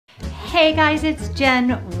Hey guys, it's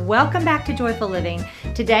Jen. Welcome back to Joyful Living.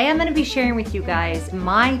 Today I'm going to be sharing with you guys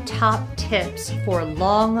my top tips for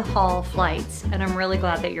long haul flights, and I'm really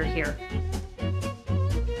glad that you're here.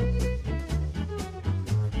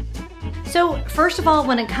 So first of all,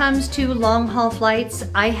 when it comes to long haul flights,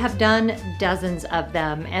 I have done dozens of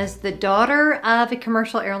them. As the daughter of a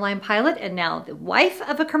commercial airline pilot and now the wife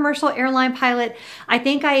of a commercial airline pilot, I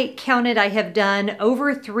think I counted I have done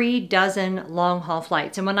over 3 dozen long haul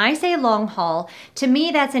flights. And when I say long haul, to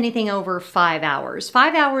me that's anything over 5 hours.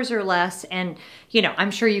 5 hours or less, and you know,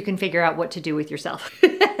 I'm sure you can figure out what to do with yourself.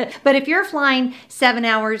 But if you're flying 7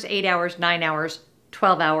 hours, 8 hours, 9 hours,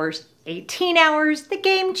 12 hours, 18 hours, the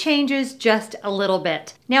game changes just a little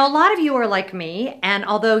bit. Now, a lot of you are like me, and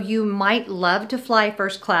although you might love to fly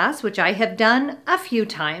first class, which I have done a few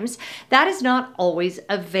times, that is not always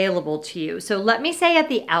available to you. So let me say at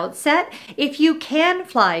the outset, if you can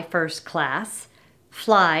fly first class,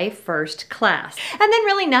 fly first class. And then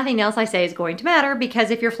really nothing else I say is going to matter, because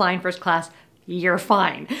if you're flying first class, you're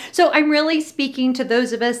fine. So I'm really speaking to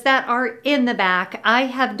those of us that are in the back. I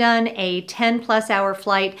have done a 10+ hour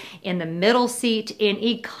flight in the middle seat in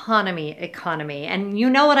economy. And you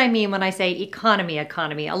know what I mean when I say economy.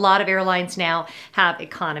 A lot of airlines now have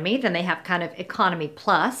economy, then they have kind of economy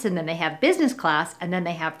plus, and then they have business class, and then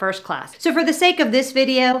they have first class. So for the sake of this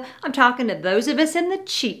video, I'm talking to those of us in the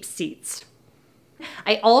cheap seats.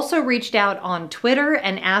 I also reached out on Twitter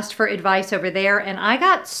and asked for advice over there, and I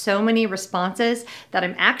got so many responses that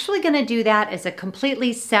I'm actually going to do that as a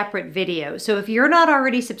completely separate video. So if you're not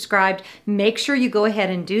already subscribed, make sure you go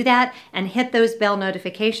ahead and do that and hit those bell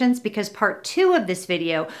notifications, because part 2 of this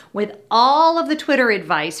video with all of the Twitter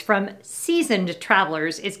advice from seasoned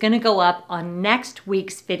travelers is going to go up on next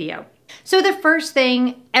week's video. So the first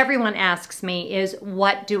thing everyone asks me is,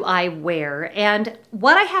 what do I wear? And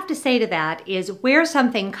what I have to say to that is, wear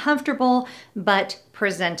something comfortable but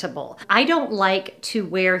presentable. I don't like to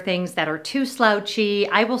wear things that are too slouchy.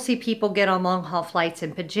 I will see people get on long haul flights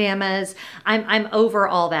in pajamas. I'm over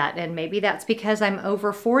all that, and maybe that's because I'm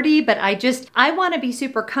over 40, but I want to be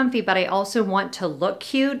super comfy, but I also want to look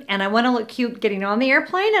cute, and I want to look cute getting on the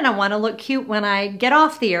airplane, and I want to look cute when I get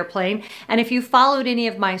off the airplane. And if you followed any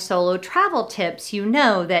of my solo travel tips, you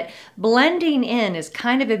know that blending in is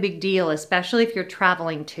kind of a big deal, especially if you're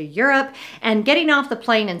traveling to Europe, and getting off the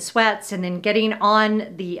plane in sweats and then getting on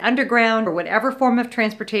the underground or whatever form of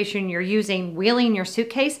transportation you're using, wheeling your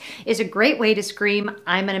suitcase is a great way to scream,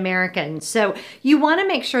 I'm an American. So you want to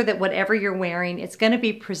make sure that whatever you're wearing, it's going to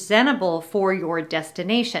be presentable for your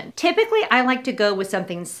destination. Typically, I like to go with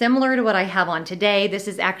something similar to what I have on today. This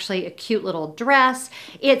is actually a cute little dress.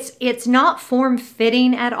 It's not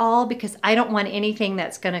form-fitting at all, because I don't want anything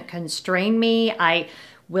that's going to constrain me. I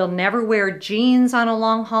will never wear jeans on a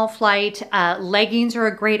long haul flight. Leggings are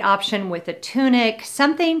a great option with a tunic,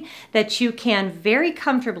 something that you can very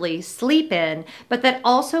comfortably sleep in, but that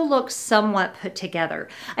also looks somewhat put together.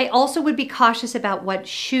 I also would be cautious about what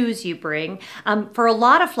shoes you bring. For a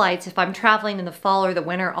lot of flights, if I'm traveling in the fall or the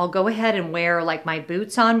winter, I'll go ahead and wear like my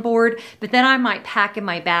boots on board, but then I might pack in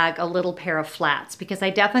my bag a little pair of flats, because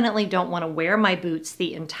I definitely don't want to wear my boots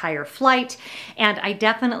the entire flight, and I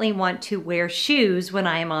definitely want to wear shoes when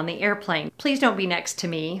I am on the airplane. Please don't be next to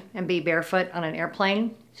me and be barefoot on an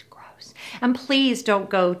airplane. It's gross. And please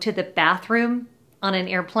don't go to the bathroom on an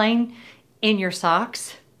airplane in your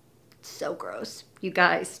socks. It's so gross. You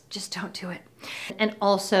guys, just don't do it. And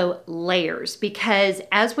also layers, because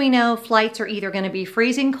as we know, flights are either going to be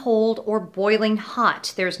freezing cold or boiling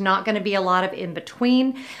hot. There's not going to be a lot of in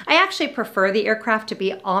between. I actually prefer the aircraft to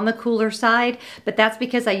be on the cooler side, but that's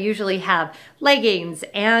because I usually have leggings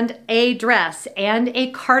and a dress and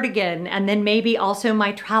a cardigan, and then maybe also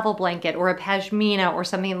my travel blanket or a pashmina or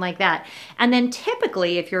something like that. And then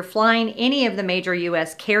typically, if you're flying any of the major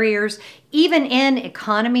US carriers, even in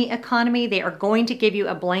economy, they are going to give you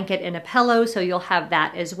a blanket and a pillow, so you'll have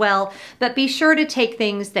that as well. But be sure to take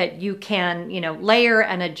things that you can, layer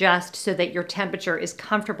and adjust so that your temperature is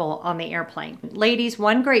comfortable on the airplane. Ladies,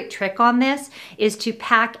 one great trick on this is to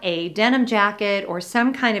pack a denim jacket or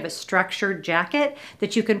some kind of a structured jacket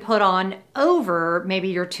that you can put on over maybe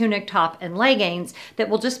your tunic top and leggings that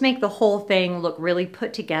will just make the whole thing look really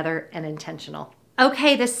put together and intentional.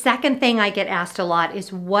 Okay, the second thing I get asked a lot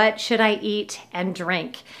is, what should I eat and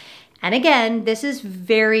drink? And again, this is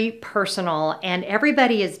very personal and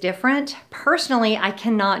everybody is different. Personally, I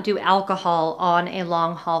cannot do alcohol on a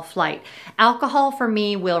long haul flight. Alcohol for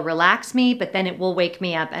me will relax me, but then it will wake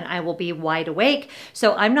me up and I will be wide awake.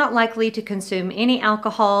 So I'm not likely to consume any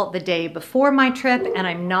alcohol the day before my trip, and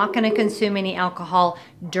I'm not going to consume any alcohol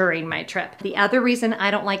during my trip. The other reason I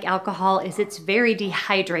don't like alcohol is it's very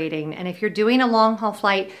dehydrating. And if you're doing a long haul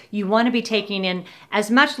flight, you want to be taking in as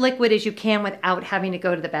much liquid as you can without having to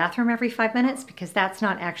go to the bathroom every 5 minutes, because that's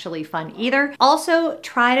not actually fun either. Also,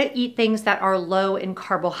 try to eat things that are low in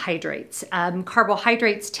carbohydrates.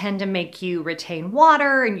 Carbohydrates tend to make you retain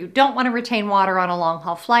water, and you don't want to retain water on a long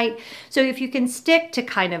haul flight. So if you can stick to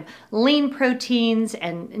kind of lean proteins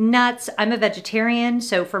and nuts, I'm a vegetarian,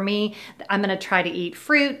 so for me, I'm going to try to eat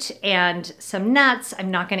fruit and some nuts.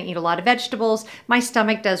 I'm not going to eat a lot of vegetables. My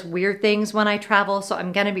stomach does weird things when I travel, so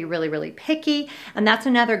I'm going to be really, really picky. And that's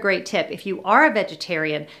another great tip. If you are a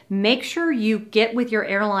vegetarian, make sure you get with your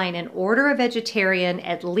airline and order a vegetarian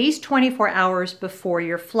at least 24 hours before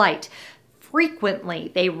your flight.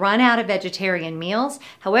 Frequently, they run out of vegetarian meals.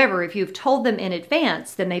 However, if you've told them in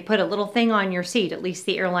advance, then they put a little thing on your seat. At least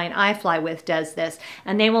the airline I fly with does this,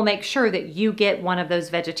 and they will make sure that you get one of those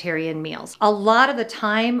vegetarian meals. A lot of the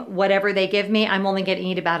time, whatever they give me, I'm only getting to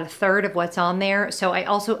eat about a third of what's on there. So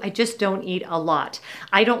I just don't eat a lot.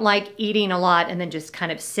 I don't like eating a lot and then just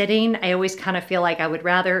kind of sitting. I always kind of feel like I would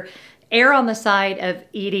rather err on the side of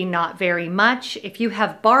eating not very much. If you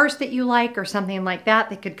have bars that you like or something like that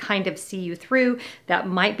that could kind of see you through, that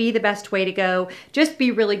might be the best way to go. Just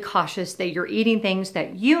be really cautious that you're eating things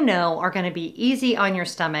that you know are going to be easy on your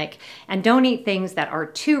stomach, and don't eat things that are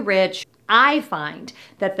too rich. I find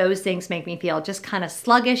that those things make me feel just kind of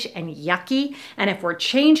sluggish and yucky. And if we're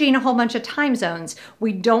changing a whole bunch of time zones,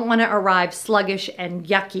 we don't want to arrive sluggish and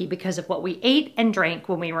yucky because of what we ate and drank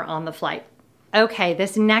when we were on the flight. Okay,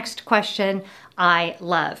 this next question I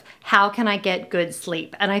love. How can I get good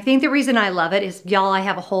sleep? And I think the reason I love it is, y'all, I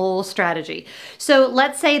have a whole strategy. So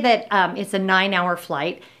let's say that it's a 9-hour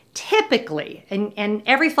flight. Typically, and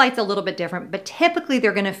every flight's a little bit different, but typically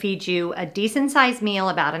they're going to feed you a decent sized meal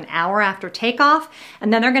about an hour after takeoff,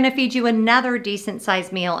 and then they're going to feed you another decent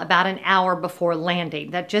sized meal about an hour before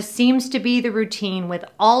landing. That just seems to be the routine with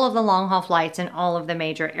all of the long haul flights and all of the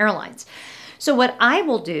major airlines. So what I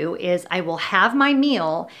will do is I will have my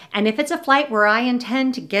meal, and if it's a flight where I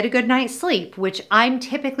intend to get a good night's sleep, which I'm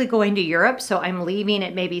typically going to Europe, so I'm leaving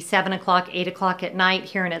at maybe 7 o'clock, 8 o'clock at night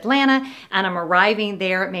here in Atlanta, and I'm arriving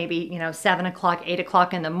there at maybe, 7 o'clock, 8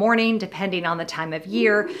 o'clock in the morning, depending on the time of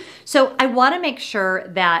year. So I want to make sure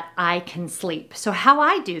that I can sleep. So how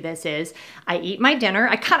I do this is I eat my dinner.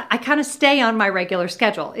 I kind of stay on my regular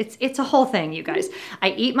schedule. It's a whole thing, you guys.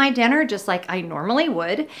 I eat my dinner just like I normally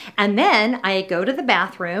would, and then I go to the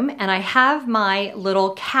bathroom and I have my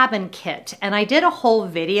little cabin kit. And I did a whole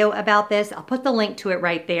video about this. I'll put the link to it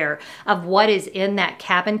right there of what is in that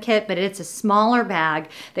cabin kit, but it's a smaller bag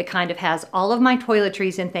that kind of has all of my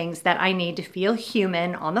toiletries and things that I need to feel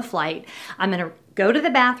human on the flight. I'm gonna go to the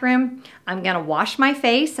bathroom. I'm gonna wash my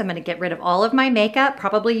face. I'm gonna get rid of all of my makeup,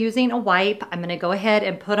 probably using a wipe. I'm gonna go ahead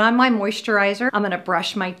and put on my moisturizer. I'm gonna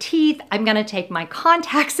brush my teeth. I'm gonna take my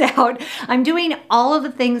contacts out. I'm doing all of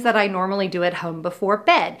the things that I normally do at home before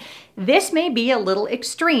bed. This may be a little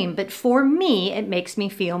extreme, but for me, it makes me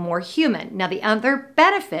feel more human. Now, the other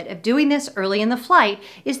benefit of doing this early in the flight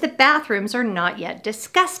is the bathrooms are not yet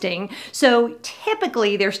disgusting. So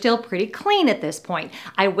typically they're still pretty clean at this point.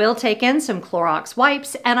 I will take in some Clorox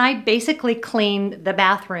wipes and I basically clean the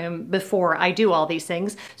bathroom before I do all these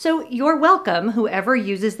things. So you're welcome, whoever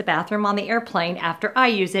uses the bathroom on the airplane after I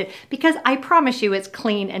use it, because I promise you it's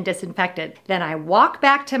clean and disinfected. Then I walk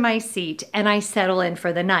back to my seat and I settle in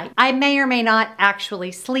for the night. I may or may not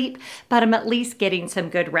actually sleep, but I'm at least getting some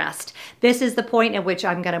good rest. This is the point at which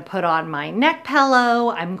I'm going to put on my neck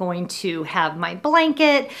pillow. I'm going to have my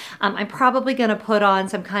blanket. I'm probably going to put on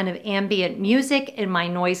some kind of ambient music in my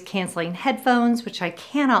noise canceling headphones, which I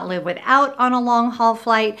cannot live without on a long haul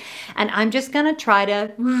flight. And I'm just going to try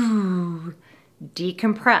to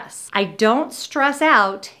decompress. I don't stress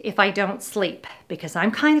out if I don't sleep, because I'm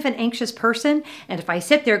kind of an anxious person, and if I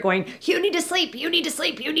sit there going, you need to sleep, you need to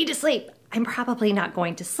sleep, you need to sleep, I'm probably not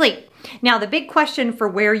going to sleep. Now, the big question for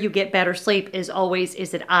where you get better sleep is always,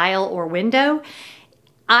 is it aisle or window?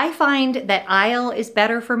 I find that aisle is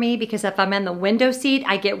better for me because if I'm in the window seat,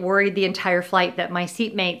 I get worried the entire flight that my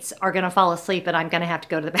seatmates are gonna fall asleep and I'm gonna have to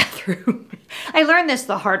go to the bathroom. I learned this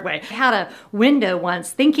the hard way. I had a window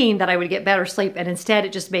once thinking that I would get better sleep, and instead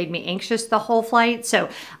it just made me anxious the whole flight. So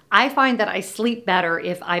I find that I sleep better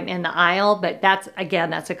if I'm in the aisle, but that's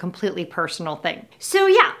a completely personal thing. So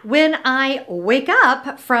yeah, when I wake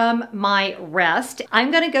up from my rest,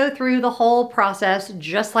 I'm gonna go through the whole process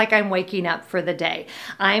just like I'm waking up for the day.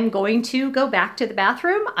 I'm going to go back to the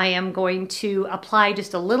bathroom. I am going to apply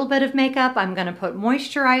just a little bit of makeup. I'm gonna put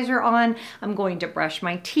moisturizer on. I'm going to brush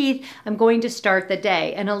my teeth. I'm going to start the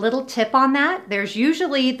day. And a little tip on that, there's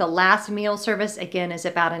usually the last meal service, again, is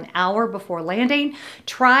about an hour before landing.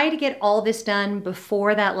 Try to get all this done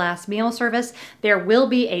before that last meal service. There will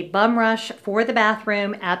be a bum rush for the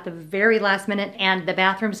bathroom at the very last minute, and the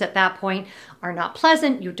bathrooms at that point are not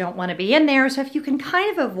pleasant. You don't want to be in there. So if you can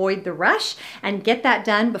kind of avoid the rush and get that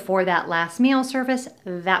done before that last meal service,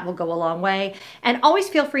 that will go a long way. And always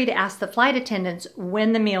feel free to ask the flight attendants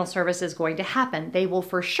when the meal service is going to happen. They will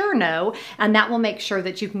for sure know, and that will make sure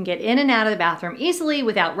that you can get in and out of the bathroom easily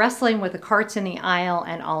without wrestling with the carts in the aisle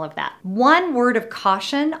and all of that. One word of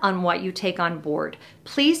caution on what you take on board.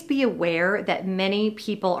 Please be aware that many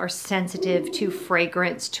people are sensitive to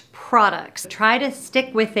fragranced products. Try to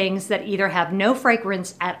stick with things that either have no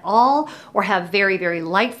fragrance at all or have very, very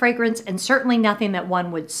light fragrance, and certainly nothing that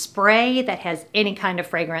one would spray that has any kind of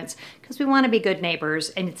fragrance, because we want to be good neighbors,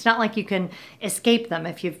 and it's not like you can escape them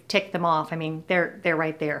if you've ticked them off. I mean, they're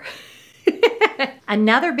right there.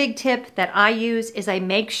 Another big tip that I use is I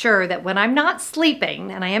make sure that when I'm not sleeping,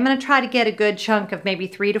 and I am going to try to get a good chunk of maybe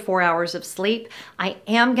 3 to 4 hours of sleep, I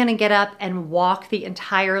am going to get up and walk the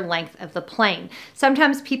entire length of the plane.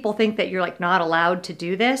 Sometimes people think that you're like not allowed to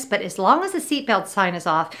do this, but as long as the seatbelt sign is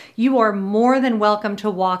off, you are more than welcome to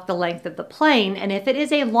walk the length of the plane. And if it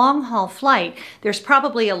is a long haul flight, there's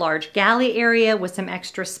probably a large galley area with some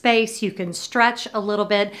extra space. You can stretch a little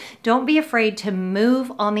bit. Don't be afraid to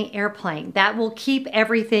move on the airplane. That will keep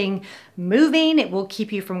everything moving. It will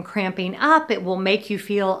keep you from cramping up. It will make you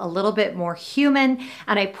feel a little bit more human.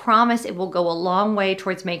 And I promise it will go a long way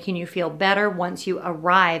towards making you feel better once you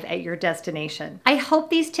arrive at your destination. I hope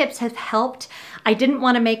these tips have helped. I didn't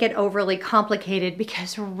want to make it overly complicated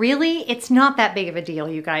because really it's not that big of a deal,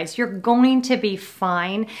 you guys. You're going to be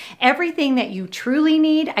fine. Everything that you truly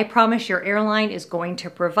need, I promise your airline is going to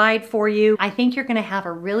provide for you. I think you're going to have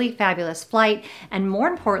a really fabulous flight. And more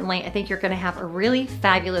importantly, I think you're going to have a really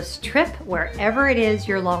fabulous trip wherever it is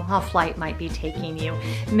your long haul flight might be taking you.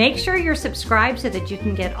 Make sure you're subscribed so that you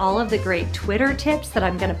can get all of the great Twitter tips that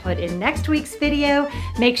I'm going to put in next week's video.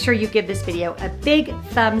 Make sure you give this video a big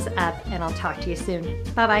thumbs up, and I'll talk to you soon.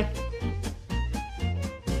 Bye-bye.